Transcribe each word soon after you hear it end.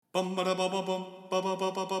Bum ba da ba ba bum ba ba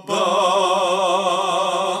ba ba ba bum.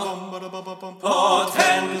 Bum ba da ba ba bum.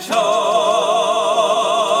 Potential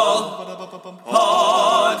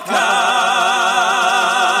Podcast.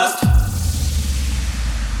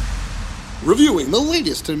 Reviewing the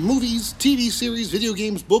latest in movies, TV series, video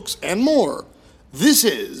games, books, and more. This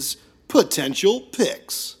is Potential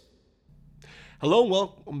Picks. Hello and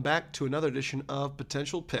welcome back to another edition of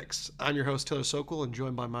Potential Picks. I'm your host, Taylor Sokol, and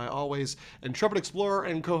joined by my always intrepid explorer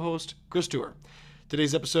and co-host, Chris Stewart.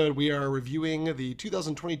 Today's episode, we are reviewing the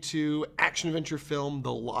 2022 action-adventure film,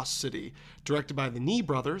 The Lost City, directed by the Nee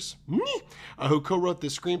brothers, who co-wrote the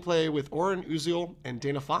screenplay with Oren Uziel and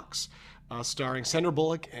Dana Fox, starring Sandra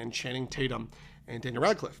Bullock and Channing Tatum and Daniel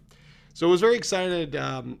Radcliffe. So I was very excited.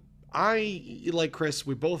 I, like Chris,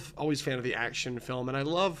 we both always fan of the action film, and I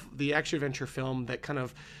love the action-adventure film that kind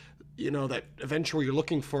of, that adventure where you're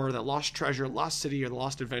looking for that lost treasure, lost city, or the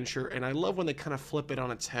lost adventure, and I love when they kind of flip it on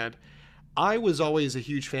its head. I was always a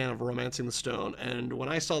huge fan of Romancing the Stone, and when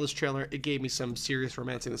I saw this trailer, it gave me some serious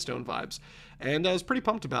Romancing the Stone vibes, and I was pretty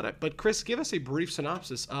pumped about it. But Chris, give us a brief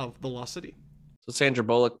synopsis of The Lost City. So Sandra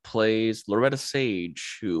Bullock plays Loretta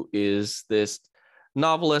Sage, who is this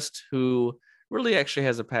novelist who really actually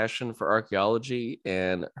has a passion for archaeology,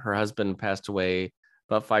 and her husband passed away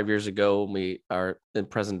about 5 years ago. We are in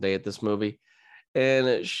present day at this movie,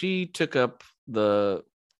 and she took up the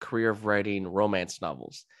career of writing romance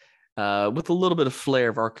novels with a little bit of flair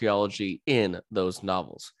of archaeology in those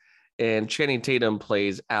novels. And Channing Tatum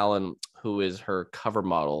plays Alan, who is her cover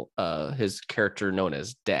model, his character known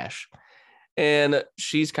as Dash. And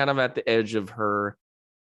she's kind of at the edge of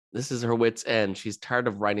this is her wit's end. She's tired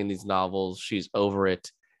of writing these novels. She's over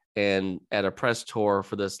it. And at a press tour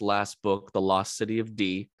for this last book, The Lost City of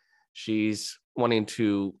D, she's wanting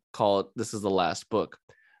to call it, this is the last book.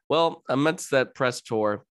 Well, amidst that press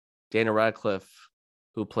tour, Daniel Radcliffe,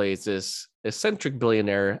 who plays this eccentric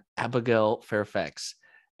billionaire, Abigail Fairfax,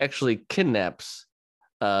 actually kidnaps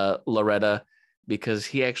Loretta because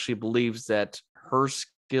he actually believes that her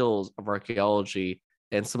skills of archaeology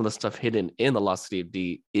and some of the stuff hidden in the Lost City of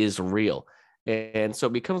D is real. And so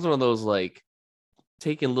it becomes one of those, like,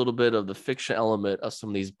 taking a little bit of the fiction element of some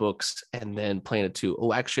of these books and then playing it to,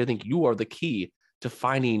 oh, actually, I think you are the key to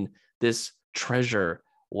finding this treasure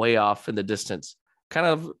way off in the distance. Kind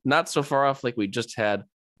of not so far off like we just had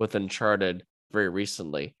with Uncharted very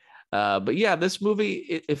recently. But yeah, this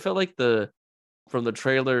movie, it felt like from the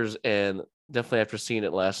trailers and definitely after seeing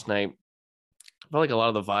it last night, I felt like a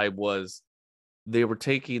lot of the vibe was they were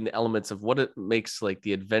taking the elements of what it makes like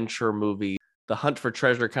the adventure movie, the hunt for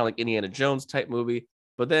treasure, kind of like Indiana Jones type movie.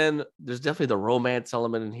 But then there's definitely the romance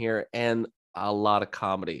element in here and a lot of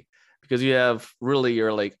comedy because you have really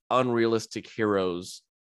your like unrealistic heroes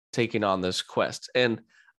taking on this quest and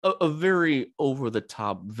a very over the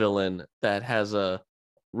top villain that has a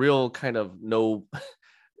real kind of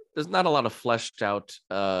there's not a lot of fleshed out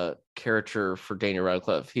character for Daniel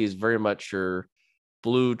Radcliffe. He's very much your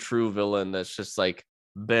blue true villain that's just like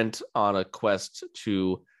bent on a quest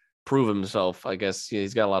to prove himself. I guess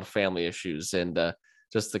he's got a lot of family issues and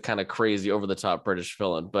just the kind of crazy over the top British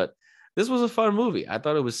villain. But this was a fun movie. I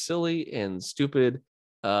thought it was silly and stupid.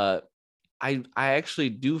 I actually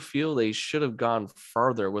do feel they should have gone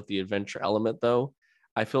farther with the adventure element, though.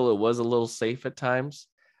 I feel it was a little safe at times.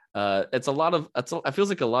 It feels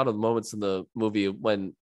like a lot of moments in the movie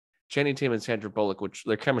when Channing Tatum and Sandra Bullock, which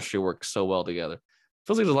their chemistry works so well together.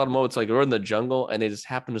 Feels like there's a lot of moments like we're in the jungle and they just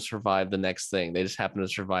happen to survive the next thing.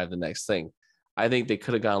 I think they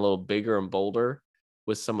could have gone a little bigger and bolder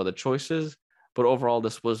with some of the choices, but overall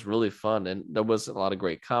this was really fun and there was a lot of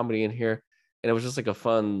great comedy in here. And it was just like a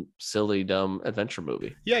fun, silly, dumb adventure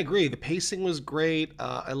movie. Yeah, I agree. The pacing was great.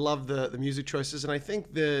 I love the music choices, and I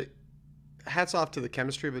think the hats off to the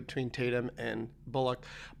chemistry between Tatum and Bullock.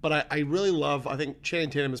 But I really I think Channing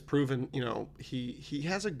Tatum has proven, he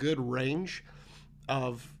has a good range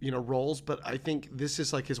of roles, but I think this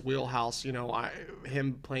is like his wheelhouse.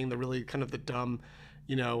 Him playing the really kind of the dumb,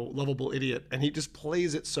 lovable idiot, and he just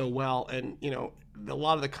plays it so well. And a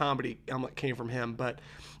lot of the comedy came from him, but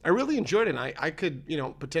I really enjoyed it. And I could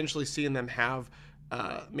potentially seeing them have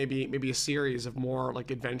maybe a series of more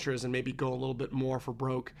like adventures and maybe go a little bit more for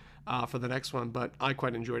broke for the next one. But I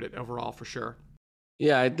quite enjoyed it overall for sure.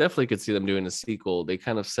 Yeah, I definitely could see them doing a sequel. They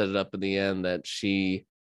kind of set it up in the end that she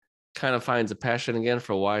kind of finds a passion again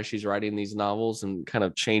for why she's writing these novels and kind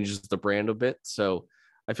of changes the brand a bit. So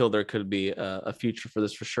I feel there could be a future for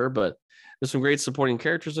this for sure. But there's some great supporting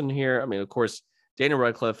characters in here. I mean, of course, Daniel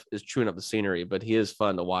Radcliffe is chewing up the scenery, but he is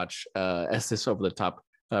fun to watch as this over the top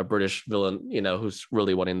British villain, who's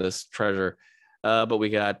really wanting this treasure. But we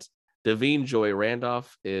got Davine Joy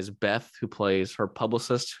Randolph is Beth, who plays her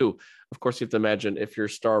publicist, who, of course, you have to imagine if your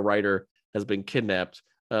star writer has been kidnapped,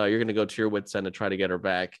 you're going to go to your wit's end to try to get her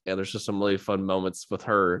back. And there's just some really fun moments with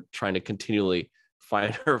her trying to continually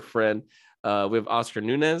find her friend. We have Oscar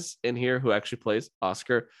Nunez in here, who actually plays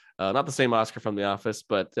Oscar. Not the same Oscar from The Office,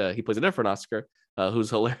 but he plays a different Oscar, who's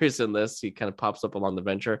hilarious in this. He kind of pops up along the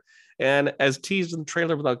venture. And as teased in the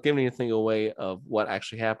trailer, without giving anything away of what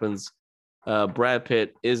actually happens, Brad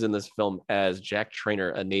Pitt is in this film as Jack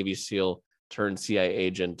Trainer, a Navy SEAL turned CIA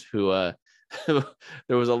agent who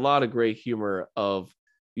there was a lot of great humor of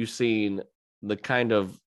you seeing the kind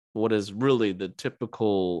of what is really the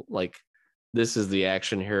typical, like, this is the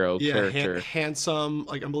action hero character. Handsome,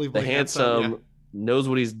 like unbelievably handsome, knows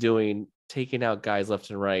what he's doing, taking out guys left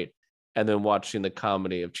and right, and then watching the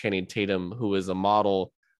comedy of Channing Tatum, who is a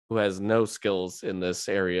model who has no skills in this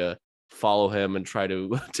area, follow him and try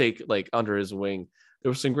to take like under his wing. There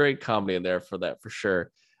was some great comedy in there for that, for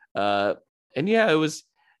sure. And yeah, it was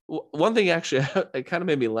one thing actually it kind of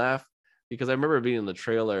made me laugh because I remember being in the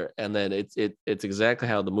trailer, and then it's exactly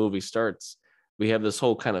how the movie starts. We have this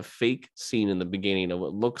whole kind of fake scene in the beginning of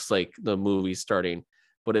what looks like the movie starting,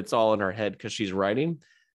 but it's all in her head because she's writing.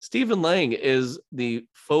 Stephen Lang is the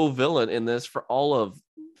faux villain in this for all of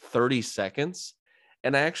 30 seconds.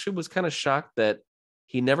 And I actually was kind of shocked that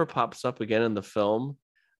he never pops up again in the film.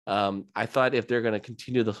 I thought if they're going to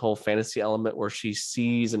continue this whole fantasy element where she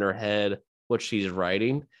sees in her head what she's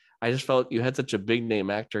writing, I just felt you had such a big name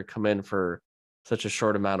actor come in for such a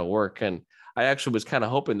short amount of work. And I actually was kind of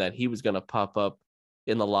hoping that he was going to pop up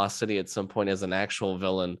in The Lost City at some point as an actual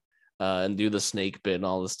villain and do the snake bit and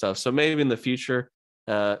all this stuff. So maybe in the future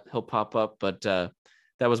he'll pop up, but that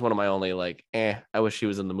was one of my only like, I wish he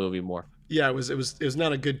was in the movie more. Yeah, it was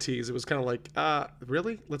not a good tease. It was kind of like,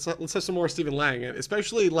 really? Let's have some more Stephen Lang, and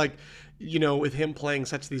especially like, with him playing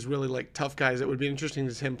such these really like tough guys. It would be interesting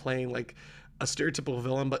to him playing like a stereotypical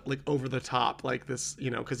villain, but like over the top, like this,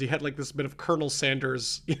 because he had like this bit of Colonel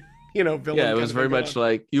Sanders, villain. Yeah, it was very much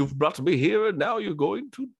like, you've brought me here and now you're going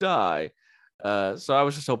to die. So I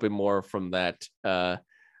was just hoping more from that.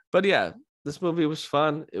 But yeah, this movie was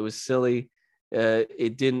fun. It was silly.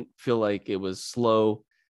 It didn't feel like it was slow.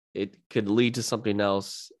 It could lead to something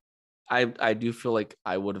else. I do feel like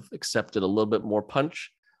I would have accepted a little bit more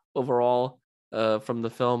punch overall from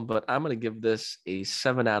the film, but I'm going to give this a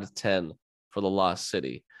 7 out of 10 for The Lost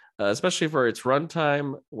City, especially for its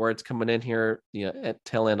runtime, where it's coming in here, at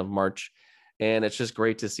tail end of March. And it's just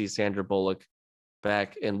great to see Sandra Bullock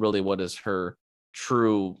back in really what is her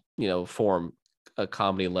true, form, a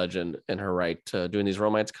comedy legend in her right, doing these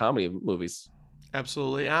romance comedy movies.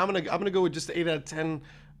 Absolutely. I'm gonna go with just 8 out of 10.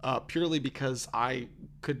 Purely because I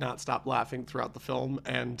could not stop laughing throughout the film,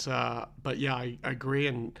 and but yeah, I agree.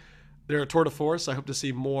 And they're a tour de force. I hope to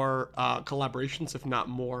see more collaborations, if not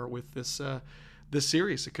more, with this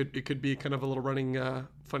series. It could be kind of a little running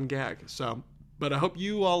fun gag. So, but I hope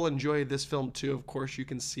you all enjoy this film too. Of course, you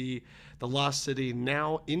can see The Lost City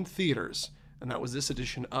now in theaters, and that was this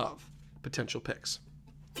edition of Potential Picks.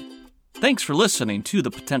 Thanks for listening to the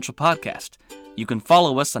Potential Podcast. You can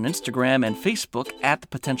follow us on Instagram and Facebook at The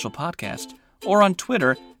Potential Podcast, or on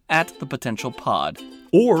Twitter at The Potential Pod.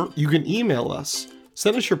 Or you can email us.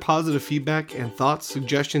 Send us your positive feedback and thoughts,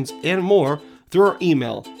 suggestions, and more through our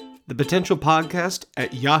email,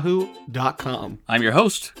 thepotentialpodcast@yahoo.com. I'm your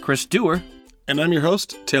host, Chris Dewar. And I'm your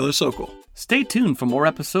host, Taylor Sokol. Stay tuned for more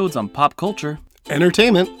episodes on pop culture,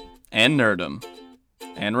 entertainment, and nerdom.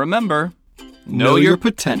 And remember, know your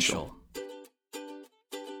potential.